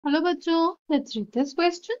Hello bachcho, let's read this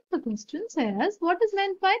question. The question says, what is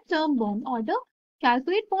meant by term bond order?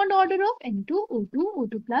 Calculate bond order of N2, O2,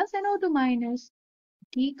 O2 plus and O2 minus.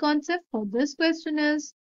 Key concept for this question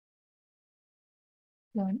is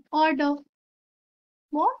bond order.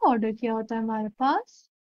 Bond order क्या होता है हमारे पास?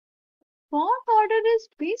 Bond order is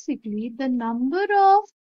basically the number of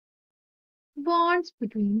bonds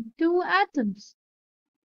between two atoms.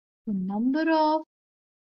 The number of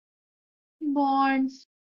bonds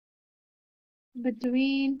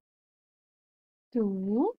between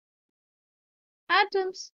two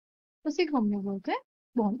atoms. उसी को हम लोग बोलते हैं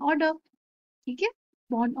बॉन्ड ऑर्डर. ठीक है,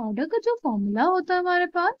 बॉन्ड ऑर्डर का जो फॉर्मूला होता है हमारे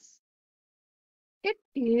पास, it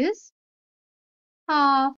is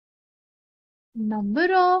half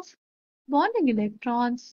number of bonding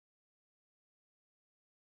electrons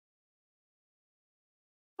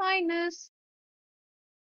minus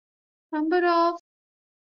number of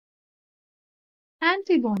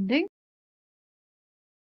anti-bonding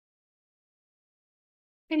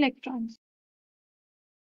electrons.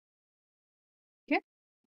 Okay,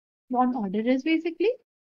 bond order is basically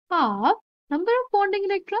half number of bonding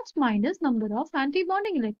electrons minus number of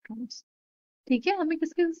anti-bonding electrons. ठीक है, हमें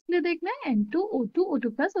किसके लिए देखना है? N2, O2,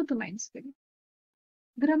 O2 plus, O2 minus के लिए.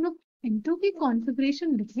 अगर हम लोग N2 की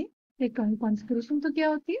कॉन्फ़िगरेशन लिखें, इलेक्ट्रॉनिक कॉन्फ़िगरेशन तो क्या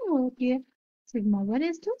होती है? वो होती है sigma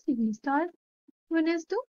 1s2, sigma star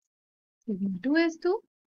 1s2, sigma 2s2,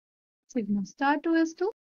 sigma star 2s2,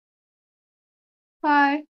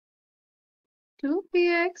 pi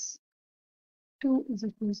 2px 2 is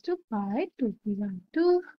equals to pi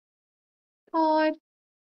 2p/2 और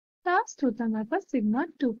लास्ट होता है हमारे पास सिग्मा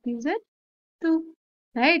 2pz2,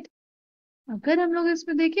 राइट. अगर हम लोग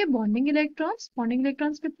इसमें देखिए बॉन्डिंग इलेक्ट्रॉन्स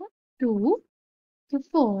कितना? 2 to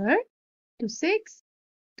 4 to 6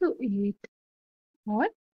 to 8 और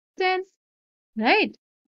 10, राइट.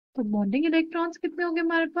 तो बॉन्डिंग इलेक्ट्रॉन्स कितने होंगे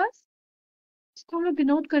हमारे पास? इसको हम लोग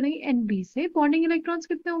डिनोट करेंगे NB से. बॉन्डिंग इलेक्ट्रॉन्स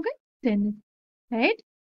कितने होंगे? 10, राइट.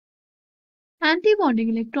 एंटी बॉन्डिंग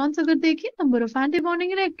इलेक्ट्रॉन्स अगर देखिए, number of anti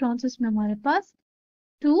bonding electrons इसमें हमारे पास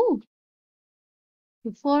 2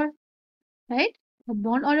 to 4, राइट. अब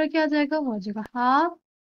बॉन्ड ऑर्डर क्या आ जाएगा? वो आ जाएगा हाफ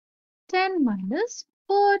 10 minus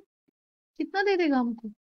 4. कितना दे देगा हमको?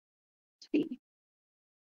 3.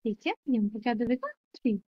 ठीक है, ये हमको क्या दे देगा?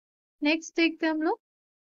 3. नेक्स्ट देखते हैं हम लोग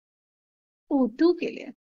O2 के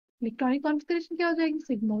लिए. इलेक्ट्रॉनिक कॉन्फ़िगरेशन क्या हो जाएगी?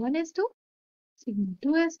 Sigma 1s2, sigma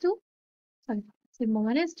 2s2, sorry sigma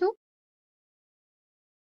 1s2,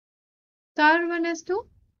 star 1s2,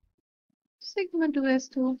 sigma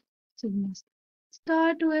 2s2, sigma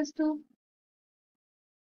star 2s2,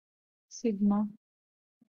 sigma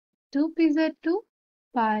 2pz2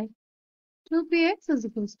 pi 2px is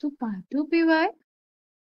equals to pi 2py.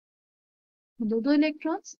 दो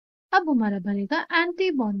इलेक्ट्रॉन्स. अब हमारा बनेगा anti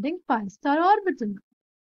bonding pi star orbital.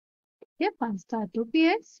 ये pi star 2px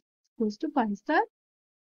equals to pi star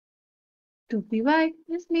 2py,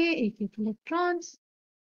 इसलिए एक electrons.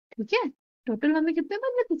 ठीक है, total हमें कितने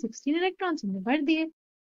बन गए? 16 इलेक्ट्रॉन्स हमने भर दिए.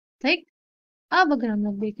 ठीक. अब अगर हम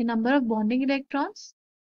लोग देखें नंबर ऑफ बॉन्डिंग इलेक्ट्रॉन्स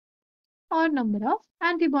और number of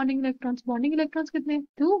anti bonding electrons. Bonding electrons कितने?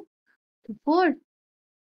 2 to 4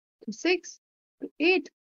 to 6 to 8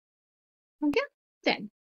 हो गया 10.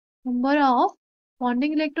 नंबर ऑफ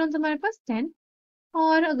बॉन्डिंग इलेक्ट्रॉन्स हमारे पास 10.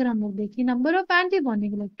 और अगर हम लोग देखिए number of anti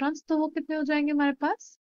bonding electrons, तो वो कितने हो जाएंगे हमारे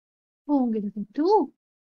पास? वो होंगे देखो 2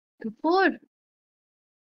 to 4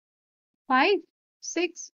 5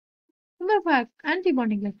 6. Number of anti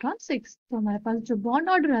bonding electron 6. तो हमारे पास जो बॉन्ड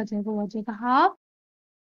ऑर्डर आ जाएगा वो आ जाएगा हाफ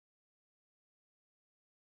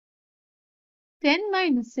 10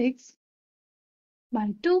 minus 6 by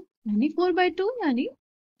 2 यानी 4/2 यानी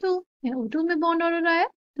 2. O2 में बॉन्ड ऑर्डर आया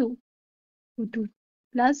 2. O2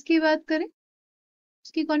 प्लस की बात करें,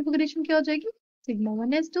 उसकी कॉन्फ़िगरेशन क्या हो जाएगी? Sigma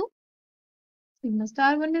 1s2, sigma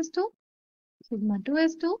star 1s2, sigma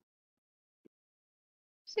 2s2,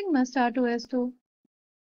 sigma star 2s2,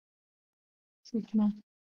 sigma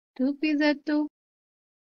 2pz2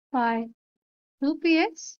 pi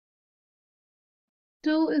 2px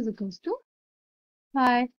 2 is equals to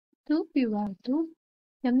pi 2py2.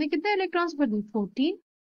 हमने कितने इलेक्ट्रॉन्स भर दिए? 14.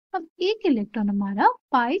 अब एक इलेक्ट्रॉन हमारा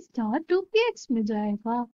पाई स्टार 2px में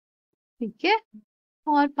जाएगा. ठीक है,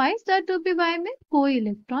 और पाई स्टार 2py में कोई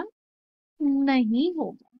इलेक्ट्रॉन नहीं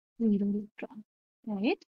होगा, 0 इलेक्ट्रॉन,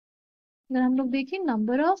 राइट. अगर हम लोग देखें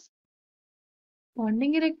नंबर ऑफ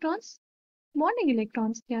बॉन्डिंग इलेक्ट्रॉन्स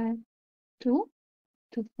क्या है? 2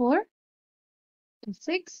 to 4 to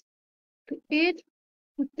 6 to 8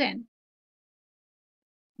 to 10.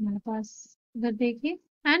 हमारे पास अगर देखिए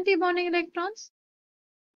एंटी बॉन्डिंग इलेक्ट्रॉन्स,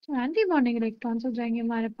 तो एंटी बॉन्डिंग इलेक्ट्रॉन्स हो जाएंगे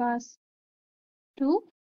हमारे पास 2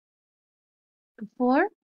 to 4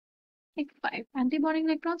 like 5. Antibonding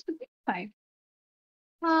electrons will be 5.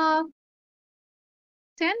 Uh,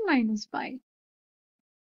 10 minus 5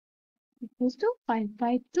 equals to 5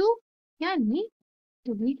 by 2. यानी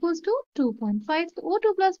तो v equals to 2.5. तो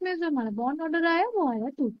O2 प्लस में जो हमारा बॉन्ड ऑर्डर आया वो आया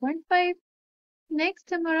 2.5.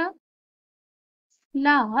 नेक्स्ट हमारा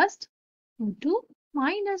लास्ट O2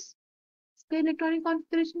 माइनस. इसका इलेक्ट्रॉनिक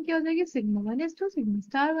कॉन्फ़िगरेशन क्या हो जाएगी? Sigma 1s2, sigma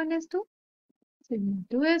star 1s2, sigma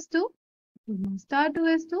 2s2, sigma star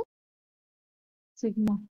 2s2,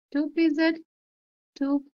 sigma 2pz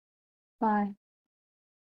 2 pi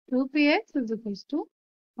 2px is equals to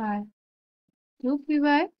pi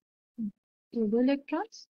 2py 2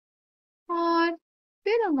 electrons. और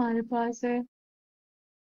फिर हमारे पास है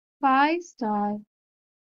pi star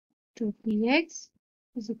 2px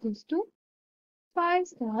is equals to pi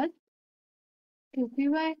star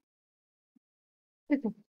 2py.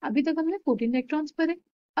 देखो अभी तक हमने 14 इलेक्ट्रॉन्स भरे.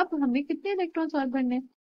 अब हमें कितने इलेक्ट्रॉन्स और भरने हैं?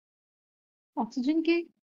 ऑक्सीजन के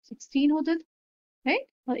 16 होते थे, राइट,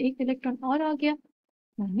 और एक इलेक्ट्रॉन और आ गया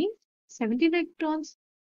यानी 17 इलेक्ट्रॉन्स.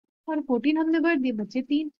 और 14 हमने भर दिए, बचे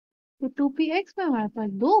 3. तो 2px में हमारे पास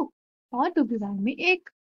 2 और 2py में 1.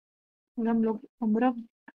 और हम लोग नंबर ऑफ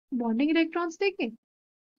बॉन्डिंग इलेक्ट्रॉन्स देखें.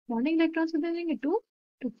 बॉन्डिंग इलेक्ट्रॉन्स कितने देंगे? 2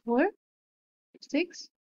 to 4 to 6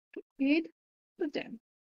 to 8 to 10.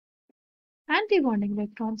 Anti bonding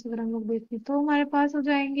electrons अगर हम लोग देखें तो हमारे पास हो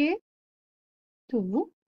जाएंगे 2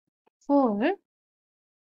 4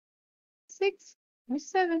 6 और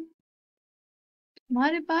 7.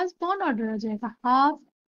 हमारे पास बॉन्ड ऑर्डर आ जाएगा half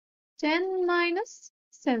 10 minus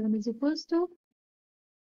 7 is equals to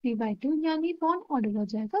 3 by 2 यानी बॉन्ड ऑर्डर आ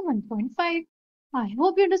जाएगा 1.5. I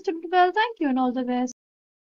hope you understood well. Thank you and all the best.